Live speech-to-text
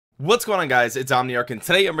What's going on, guys? It's Omniarch, and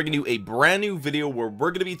today I'm bringing you a brand new video where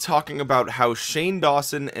we're going to be talking about how Shane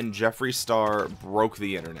Dawson and Jeffree Star broke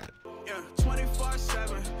the internet. Yeah,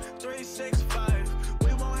 24/7, 365.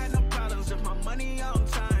 We won't have no problems if my money on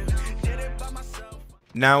time. Did it by myself.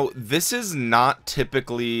 Now, this is not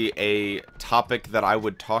typically a topic that I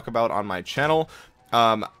would talk about on my channel.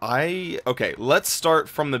 Okay, let's start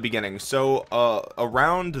from the beginning. So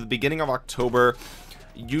around the beginning of October,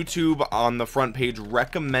 YouTube on the front page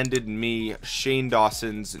recommended me Shane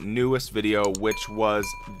Dawson's newest video, which was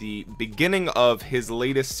the beginning of his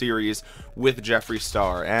latest series with Jeffree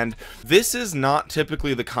Star. And this is not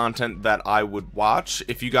typically the content that I would watch.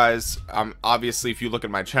 If you guys obviously, if you look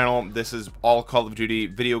at my channel, this is all Call of Duty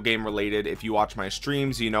video game related. If you watch my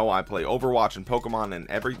streams, you know I play Overwatch and Pokemon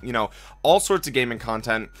and all sorts of gaming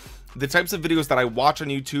content. The types of videos that I watch on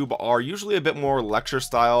YouTube are usually a bit more lecture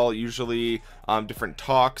style, usually different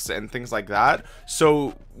talks and things like that.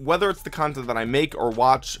 So whether it's the content that I make or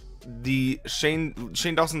watch, the Shane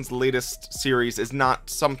Dawson's latest series is not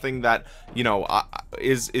something that, you know,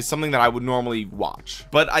 is something that I would normally watch.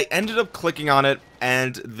 But I ended up clicking on it,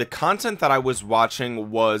 and the content that I was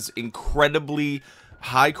watching was incredibly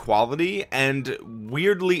high quality and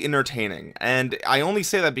weirdly entertaining. And I only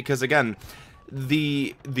say that because, again,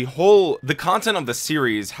 the content of the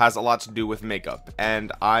series has a lot to do with makeup, and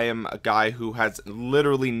I am a guy who has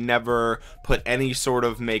literally never put any sort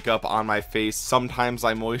of makeup on my face. Sometimes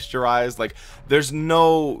I moisturize. Like,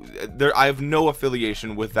 I have no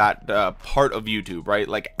affiliation with that part of YouTube, right?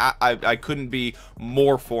 Like, I couldn't be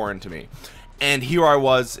more foreign to me. And here I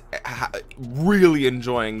was really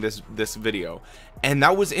enjoying this video, and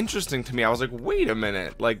that was interesting to me. I was like, wait a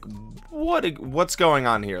minute, like, what's going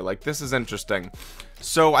on here? Like, this is interesting.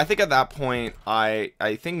 So I think at that point, I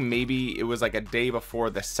think maybe it was like a day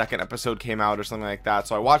before the second episode came out or something like that.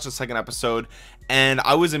 So I watched the second episode and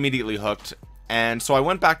I was immediately hooked. And so I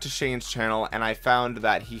went back to Shane's channel and I found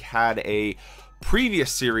that he had a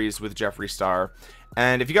previous series with Jeffree Star.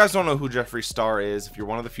 And if you guys don't know who Jeffree Star is, if you're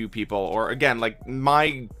one of the few people, or again, like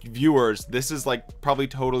my viewers, this is like probably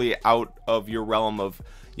totally out of your realm of,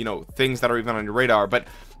 you know, things that are even on your radar. But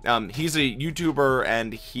he's a YouTuber,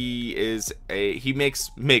 and he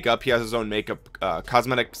makes makeup. He has his own makeup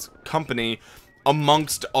cosmetics company,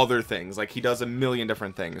 amongst other things. Like, he does a million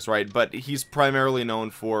different things, right? But he's primarily known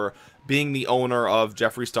for being the owner of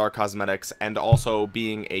Jeffree Star Cosmetics, and also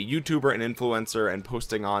being a YouTuber and influencer and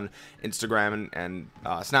posting on Instagram and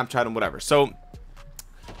Snapchat and whatever. So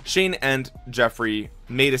Shane and Jeffree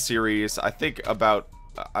made a series, I think about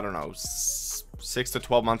I don't know, 6 to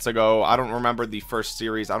 12 months ago. I don't remember the first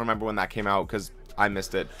series. I don't remember when that came out because I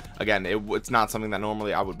missed it. Again, it's not something that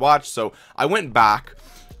normally I would watch. So I went back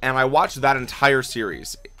and I watched that entire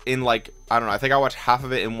series in, like, I don't know, I think I watched half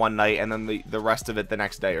of it in one night and then the rest of it the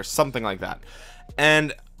next day or something like that.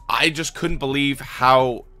 And I just couldn't believe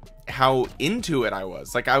how into it I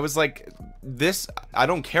was. Like, I was like, this, I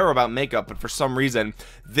don't care about makeup, but for some reason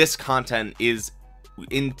this content is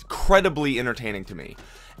incredibly entertaining to me.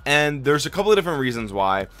 And there's a couple of different reasons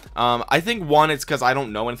why. I think one, it's because I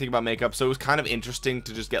don't know anything about makeup, so it was kind of interesting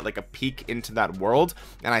to just get like a peek into that world.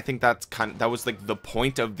 And I think that was like the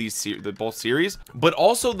point of the both series. But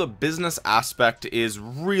also the business aspect is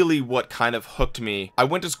really what kind of hooked me. I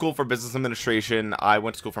went to school for business administration. I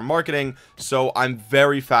went to school for marketing, so I'm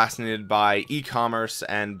very fascinated by e-commerce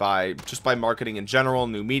and by marketing in general,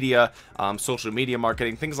 new media, social media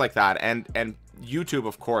marketing, things like that, and YouTube,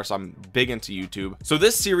 of course. I'm big into YouTube. So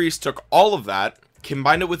this series took all of that,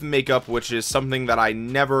 combined it with makeup, which is something that I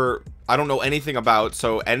don't know anything about.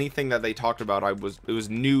 So anything that they talked about, it was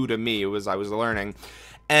new to me. I was learning.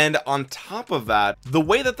 And on top of that, the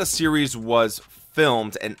way that the series was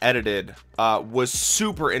filmed and edited was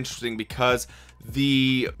super interesting, because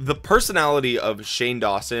the personality of Shane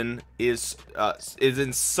Dawson is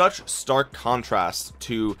in such stark contrast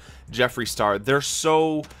to Jeffree Star. They're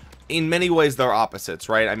so, in many ways, they're opposites,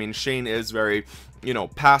 right? I mean, Shane is very, you know,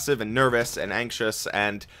 passive and nervous and anxious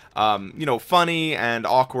and, you know, funny and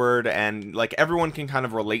awkward, and like everyone can kind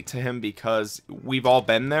of relate to him because we've all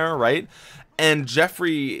been there, right? And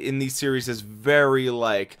Jeffree in these series is very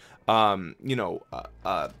like, you know,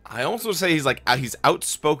 I also say he's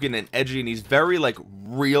outspoken and edgy, and he's very like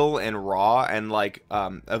real and raw, and like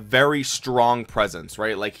a very strong presence,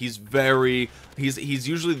 right? Like, he's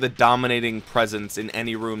usually the dominating presence in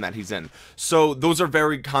any room that he's in. So those are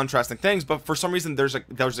very contrasting things, but for some reason there's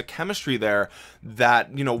a chemistry there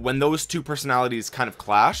that, you know, when those two personalities kind of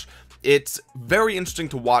clash, it's very interesting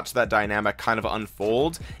to watch that dynamic kind of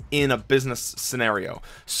unfold in a business scenario.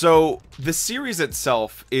 So the series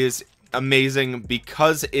itself is amazing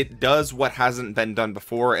because it does what hasn't been done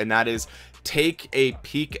before, and that is take a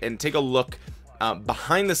peek and take a look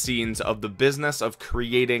behind the scenes of the business of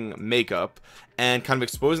creating makeup and kind of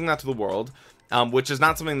exposing that to the world, which is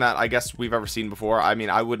not something that I guess we've ever seen before. I mean,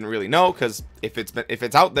 I wouldn't really know, because if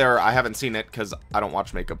it's out there, I haven't seen it because I don't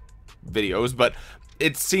watch makeup videos, but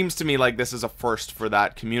it seems to me like this is a first for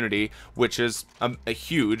that community, which is a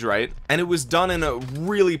huge, right? And it was done in a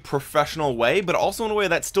really professional way, but also in a way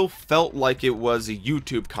that still felt like it was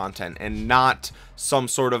YouTube content and not some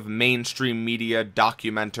sort of mainstream media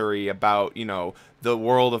documentary about, you know, the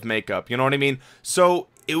world of makeup, you know what I mean? So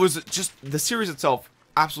it was just, the series itself,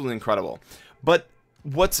 absolutely incredible. But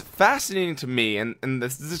what's fascinating to me, and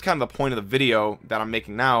this is kind of the point of the video that I'm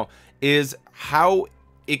making now, is how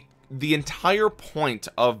the entire point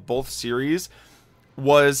of both series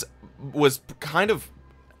was kind of,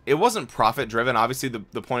 it wasn't profit driven. Obviously the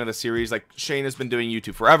point of the series, like, Shane has been doing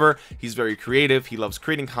YouTube forever, he's very creative, he loves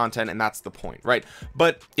creating content, and that's the point, right?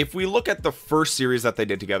 But if we look at the first series that they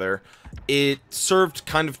did together, it served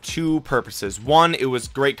kind of two purposes. One, it was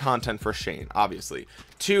great content for Shane, obviously.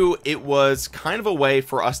 Two, it was kind of a way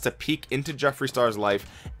for us to peek into Jeffree Star's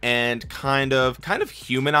life and kind of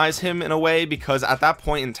humanize him in a way, because at that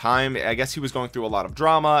point in time, I guess he was going through a lot of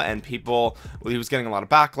drama, and he was getting a lot of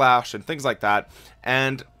backlash and things like that.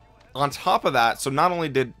 And on top of that, so not only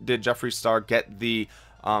did Jeffree Star get the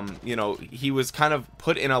you know, he was kind of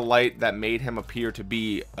put in a light that made him appear to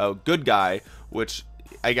be a good guy, which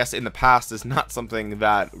I guess in the past is not something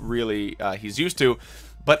that really he's used to.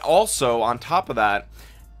 But also on top of that,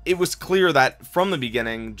 it was clear that from the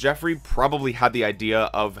beginning, Jeffree probably had the idea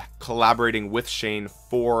of collaborating with Shane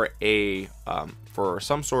for a for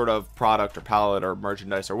some sort of product or palette or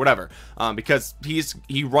merchandise or whatever, because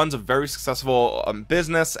he runs a very successful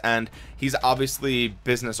business, and he's obviously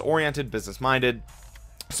business oriented, business minded.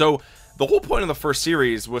 So the whole point of the first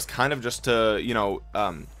series was kind of just to, you know,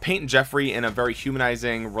 paint Jeffree in a very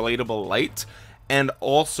humanizing, relatable light, and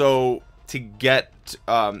also to get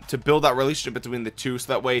to build that relationship between the two,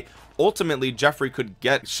 so that way ultimately Jeffree could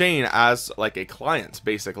get Shane as like a client,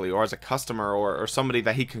 basically, or as a customer, or somebody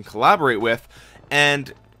that he can collaborate with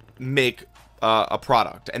and make a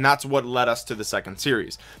product. And that's what led us to the second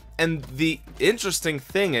series. And the interesting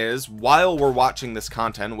thing is, while we're watching this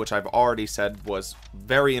content, which I've already said was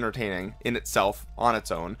very entertaining in itself on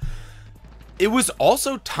its own, it was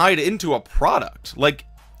also tied into a product. Like,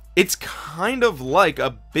 it's kind of like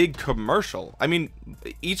a big commercial. I mean,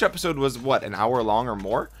 each episode was what, an hour long or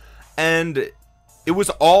more, and it was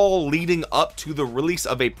all leading up to the release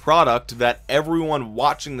of a product that everyone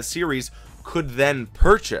watching the series could then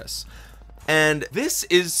purchase. And this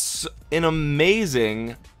is an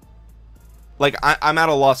amazing, like, I'm at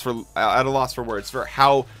a loss for words for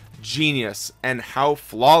how genius and how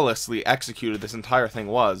flawlessly executed this entire thing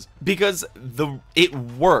was, because it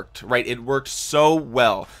worked, right? It worked so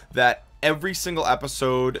well that every single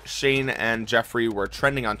episode, Shane and Jeffree were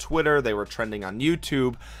trending on Twitter, they were trending on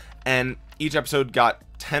YouTube, and each episode got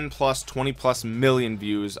 10 plus 20 plus million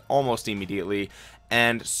views almost immediately,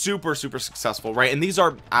 and super successful, right? And these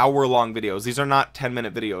are hour-long videos. These are not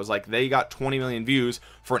 10-minute videos. Like, they got 20 million views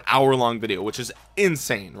for an hour-long video, which is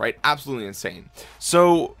insane, right? Absolutely insane.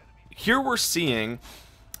 So here we're seeing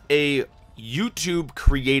a YouTube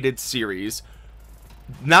created series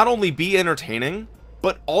not only be entertaining,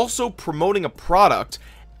 but also promoting a product.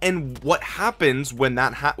 And what happens when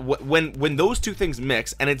that when those two things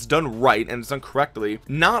mix, and it's done right and it's done correctly,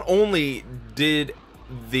 not only did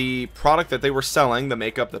the product that they were selling, the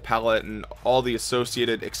makeup, the palette, and all the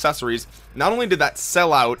associated accessories, not only did that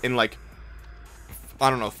sell out in, like, I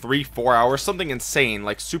don't know, 3-4 hours, something insane,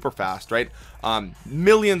 like super fast, right?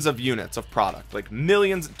 Millions of units of product, like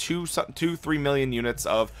millions, 2-3 million units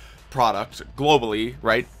of product globally,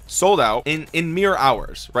 right? Sold out in mere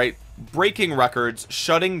hours, right? Breaking records,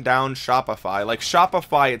 shutting down Shopify. Like,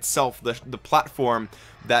 Shopify itself, the platform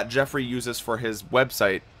that Jeffree uses for his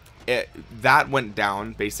website, that went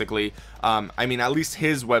down, basically. I mean, at least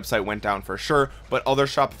his website went down for sure, but other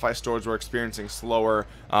Shopify stores were experiencing slower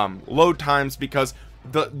load times, because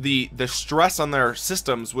the stress on their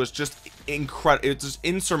systems was just incredible. It's just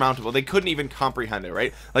insurmountable. They couldn't even comprehend it,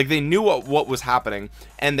 right? Like, they knew what was happening,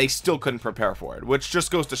 and they still couldn't prepare for it, which just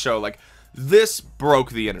goes to show, like, this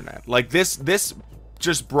broke the internet. Like, this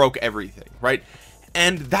just broke everything, right?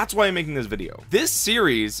 And that's why I'm making this video. This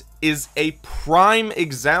series is a prime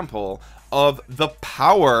example of the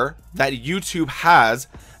power that YouTube has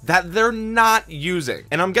that they're not using.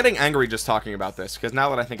 And I'm getting angry just talking about this, because now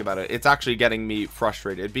that I think about it, it's actually getting me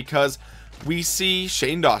frustrated, because we see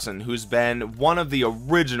Shane Dawson, who's been one of the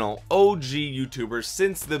original OG YouTubers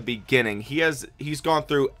since the beginning. He's gone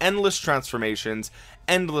through endless transformations,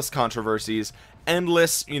 endless controversies,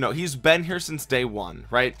 endless, he's been here since day one,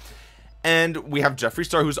 right? And we have Jeffree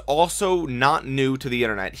Star, who's also not new to the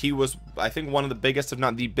internet. He was, I think, one of the biggest, if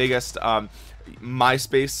not the biggest,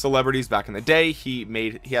 MySpace celebrities back in the day. He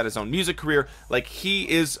had his own music career. Like, he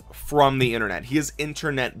is from the internet. He is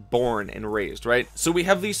internet born and raised, right? So we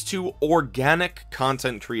have these two organic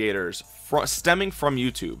content creators stemming from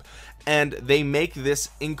YouTube, and they make this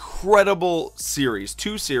incredible series,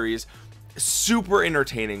 two series, super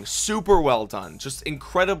entertaining, super well done, just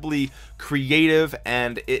incredibly creative.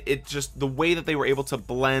 And it just, the way that they were able to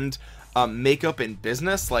blend makeup and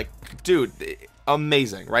business, like, dude,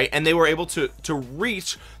 amazing, right? And they were able to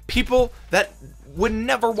reach people that would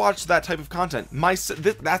never watch that type of content.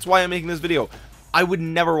 That's why I'm making this video. I would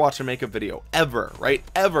never watch a makeup video ever, right?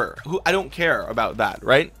 Ever. I don't care about that,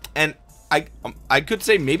 right? And I could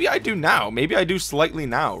say maybe I do now, maybe I do slightly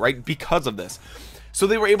now, right? Because of this. So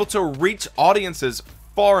they were able to reach audiences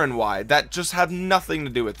far and wide that just have nothing to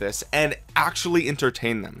do with this and actually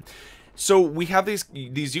entertain them. So we have these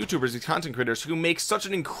YouTubers, these content creators, who make such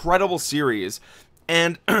an incredible series,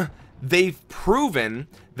 and they've proven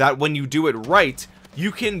that when you do it right,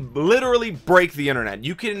 you can literally break the internet.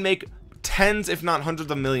 You can make tens, if not hundreds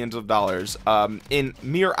of millions of dollars in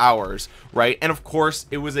mere hours, right? And of course,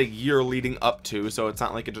 it was a year leading up to, so it's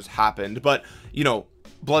not like it just happened, but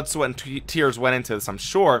blood, sweat, and tears went into this, I'm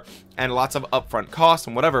sure, and lots of upfront costs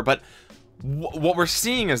and whatever. But what we're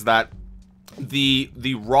seeing is that the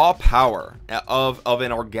raw power of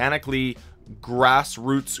an organically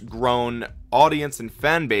grassroots grown audience and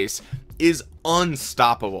fan base is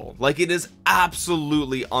unstoppable. Like, it is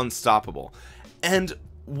absolutely unstoppable. And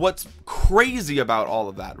what's crazy about all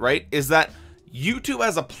of that, right, is that YouTube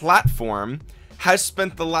as a platform has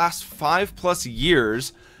spent the last 5+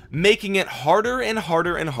 years making it harder and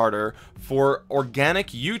harder and harder for organic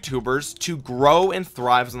YouTubers to grow and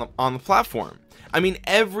thrive on the platform. I mean,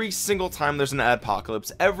 every single time there's an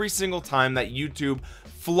adpocalypse, every single time that YouTube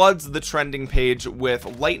floods the trending page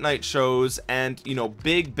with late night shows and,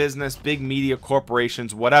 big business, big media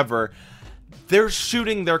corporations, whatever, they're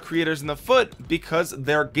shooting their creators in the foot because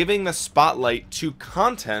they're giving the spotlight to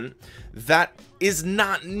content that is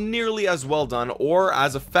not nearly as well done or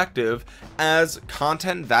as effective as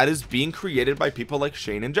content that is being created by people like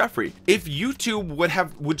Shane and Jeffree. If YouTube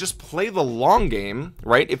would just play the long game,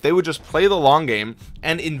 right? If they would just play the long game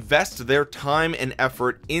and invest their time and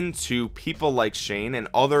effort into people like Shane and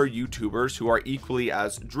other YouTubers who are equally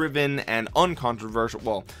as driven and uncontroversial,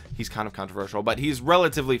 well, he's kind of controversial, but he's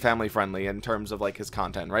relatively family friendly in terms of like his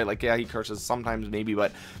content, right? Like, yeah, he curses sometimes maybe,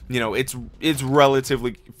 but it's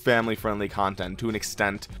relatively family friendly content to an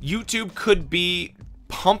extent. YouTube could be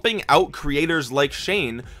pumping out creators like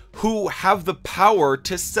Shane who have the power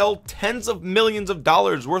to sell tens of millions of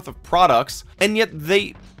dollars worth of products, and yet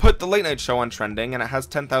they put the late night show on trending and it has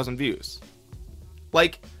 10,000 views.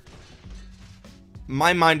 Like,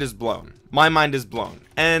 my mind is blown. My mind is blown.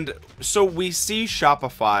 And so we see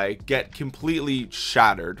Shopify get completely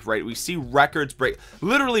shattered, right? We see records break,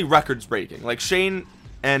 literally records breaking. Like, Shane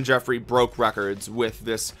and Jeffree broke records with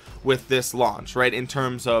this launch, right? In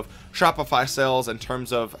terms of Shopify sales, in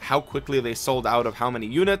terms of how quickly they sold out of how many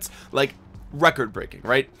units, like, record breaking,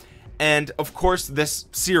 right? And of course, this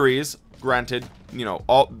series, granted,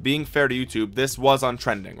 all being fair to YouTube, this was on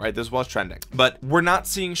trending, right? This was trending, but we're not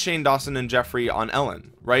seeing Shane Dawson and Jeffree on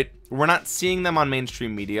Ellen, right? We're not seeing them on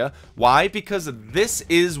mainstream media. Why? Because this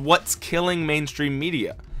is what's killing mainstream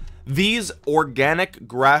media. These organic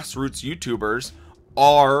grassroots YouTubers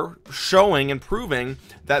are showing and proving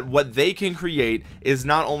that what they can create is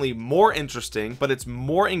not only more interesting, but it's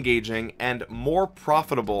more engaging and more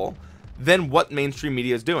profitable than what mainstream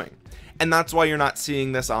media is doing. And that's why you're not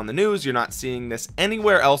seeing this on the news. You're not seeing this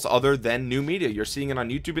anywhere else other than new media. You're seeing it on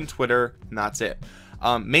YouTube and Twitter, and that's it.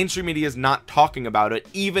 Mainstream media is not talking about it,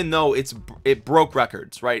 even though it broke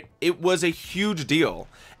records, right? It was a huge deal,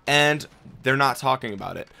 and they're not talking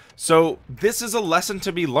about it. So this is a lesson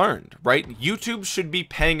to be learned, right? YouTube should be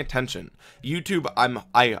paying attention. YouTube,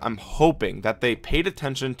 I'm hoping that they paid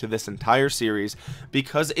attention to this entire series,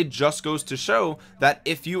 because it just goes to show that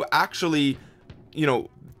if you actually,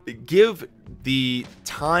 give the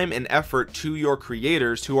time and effort to your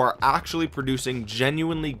creators who are actually producing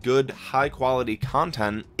genuinely good, high quality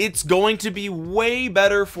content, it's going to be way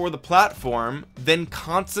better for the platform than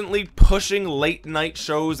constantly pushing late night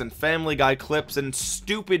shows and Family Guy clips and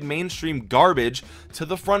stupid mainstream garbage to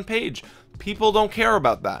the front page. People don't care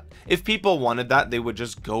about that. If people wanted that, they would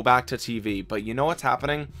just go back to TV. But you know what's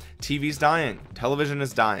happening? TV's dying, television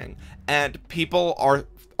is dying, and people are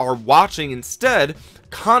watching instead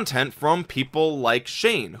content from people like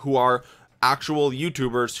Shane, who are actual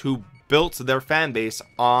YouTubers who built their fan base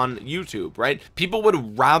on YouTube, right? People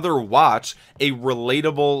would rather watch a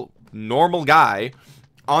relatable normal guy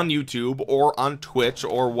on YouTube or on Twitch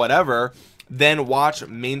or whatever than watch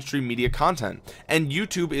mainstream media content. And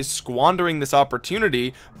YouTube is squandering this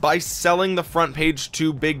opportunity by selling the front page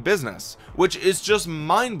to big business, which is just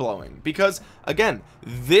mind-blowing, because again,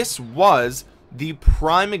 this was the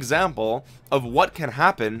prime example of what can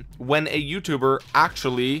happen when a YouTuber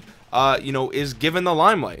actually you know, is given the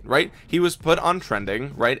limelight, right? He was put on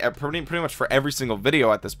trending, right, at pretty much for every single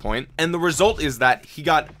video at this point, and the result is that he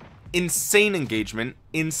got insane engagement,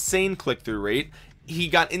 insane click-through rate, he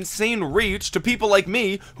got insane reach to people like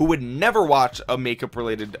me who would never watch a makeup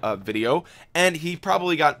related video, and he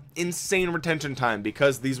probably got insane retention time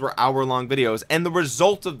because these were hour-long videos. And the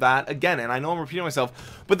result of that, again, and I know I'm repeating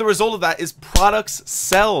myself, but the result of that is products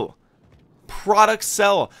sell. Products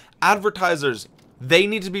sell. Advertisers, they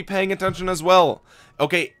need to be paying attention as well.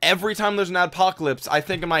 Okay, every time there's an adpocalypse, I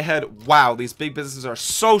think in my head, wow, these big businesses are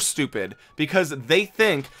so stupid, because they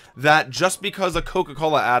think that just because a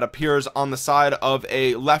Coca-Cola ad appears on the side of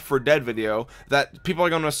a Left 4 Dead video, that people are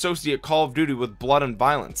going to associate Call of Duty with blood and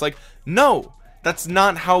violence. Like, no, that's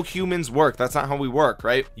not how humans work. That's not how we work,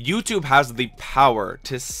 right? YouTube has the power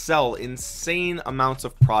to sell insane amounts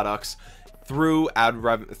of products through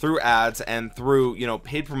ads and through, you know,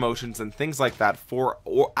 paid promotions and things like that for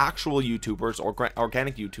actual YouTubers or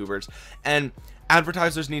organic YouTubers, and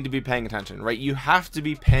advertisers need to be paying attention, right? You have to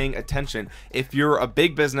be paying attention. If you're a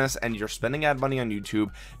big business and you're spending ad money on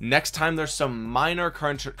YouTube, next time there's some minor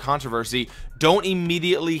controversy, don't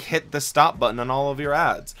immediately hit the stop button on all of your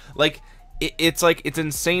ads. Like, it's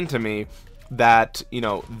insane to me that, you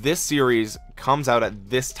know, this series comes out at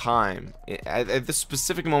this time, at this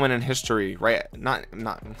specific moment in history, right? Not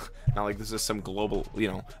like this is some global, you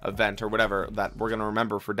know, event or whatever that we're gonna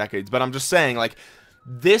remember for decades, but I'm just saying, like,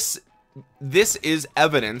 this is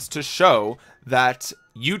evidence to show that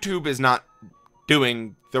YouTube is not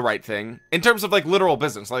doing the right thing in terms of like literal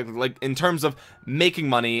business, like in terms of making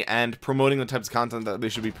money and promoting the types of content that they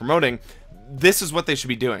should be promoting. This is what they should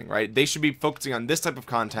be doing, right? They should be focusing on this type of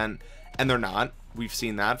content, and they're not. We've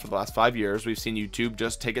seen that for the last 5 years. We've seen YouTube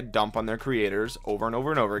just take a dump on their creators over and over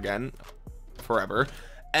and over again forever,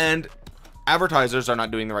 and advertisers are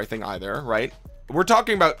not doing the right thing either, right? We're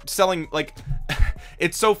talking about selling, like,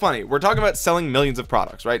 it's so funny, we're talking about selling millions of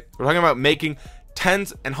products, right? We're talking about making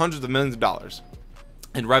tens and hundreds of millions of dollars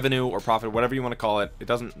in revenue or profit, whatever you want to call it. It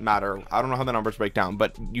doesn't matter. I don't know how the numbers break down,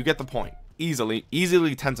 but you get the point. Easily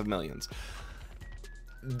tens of millions.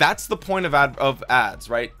 That's the point of ads,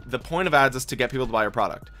 right? The point of ads is to get people to buy your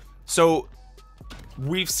product. So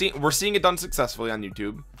we're seeing it done successfully on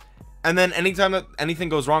YouTube, and then anytime that anything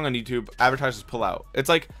goes wrong on YouTube, advertisers pull out. It's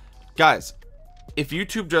like, guys, if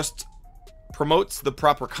YouTube just promotes the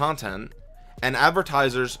proper content and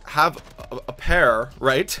advertisers have a pair,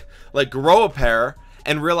 right, like grow a pair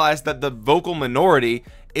and realize that the vocal minority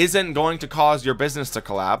isn't going to cause your business to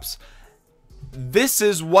collapse, this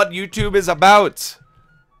is what YouTube is about.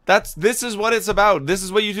 This is what it's about. This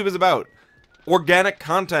is what YouTube is about. Organic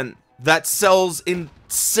content that sells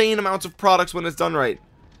insane amounts of products when it's done right.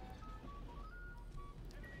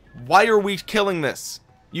 Why are we killing this?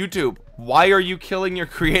 YouTube, why are you killing your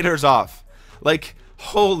creators off? Like,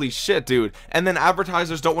 holy shit, dude. And then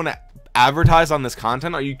advertisers don't want to advertise on this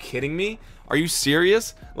content? Are you kidding me? Are you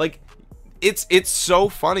serious? Like, it's so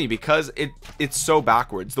funny because it's so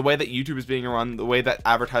backwards. The way that YouTube is being run, the way that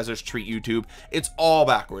advertisers treat YouTube, it's all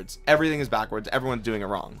backwards. Everything is backwards. Everyone's doing it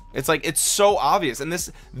wrong. It's like, it's so obvious. And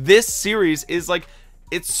this series is like,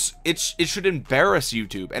 it should embarrass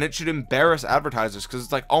YouTube, and it should embarrass advertisers, because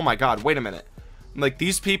it's like, oh my god, wait a minute. Like,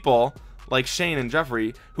 these people like Shane and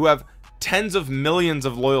Jeffree, who have tens of millions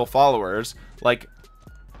of loyal followers, like,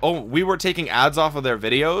 oh, we were taking ads off of their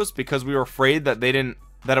videos because we were afraid that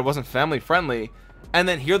it wasn't family friendly, and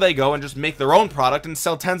then here they go and just make their own product and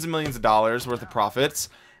sell tens of millions of dollars worth of profits,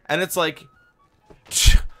 and it's like,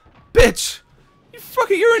 bitch,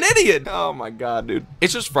 you're an idiot. Oh my god, dude.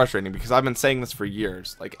 It's just frustrating because I've been saying this for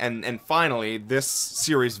years, like, and finally this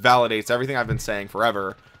series validates everything I've been saying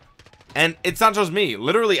forever, And it's not just me,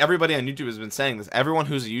 literally everybody on YouTube has been saying this. Everyone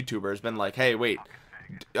who's a YouTuber has been like, hey, wait,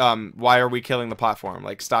 why are we killing the platform?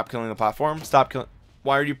 Like, stop killing the platform, stop killing.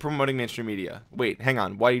 Why are you promoting mainstream media? Wait, hang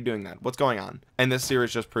on, why are you doing that? What's going on? And this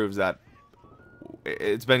series just proves that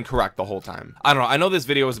it's been correct the whole time. I don't know, I know this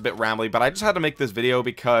video was a bit rambly, but I just had to make this video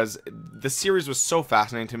because the series was so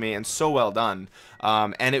fascinating to me and so well done,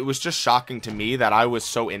 and it was just shocking to me that I was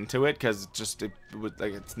so into it, because it was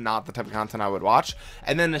like, it's not the type of content I would watch.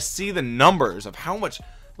 And then to see the numbers of how much,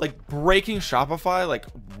 like, breaking Shopify, like,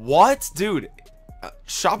 what, dude,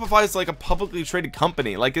 Shopify is like a publicly traded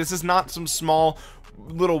company. Like, this is not some small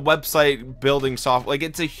little website building software. Like,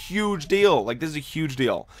 it's a huge deal. Like, this is a huge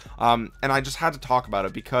deal. And I just had to talk about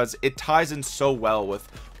it because it ties in so well with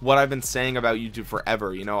what I've been saying about YouTube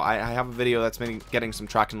forever. You know, I have a video that's been getting some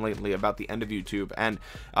traction lately about the end of YouTube, and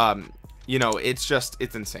you know, it's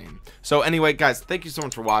insane. So anyway, guys, thank you so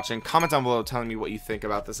much for watching. Comment down below telling me what you think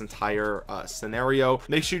about this entire scenario.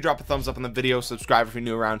 Make sure you drop a thumbs up on the video, subscribe if you're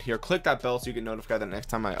new around here, click that bell so you get notified the next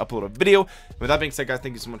time I upload a video. With that being said, guys,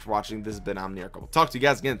 thank you so much for watching. This has been Omniarch. We'll talk to you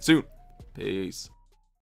guys again soon. Peace.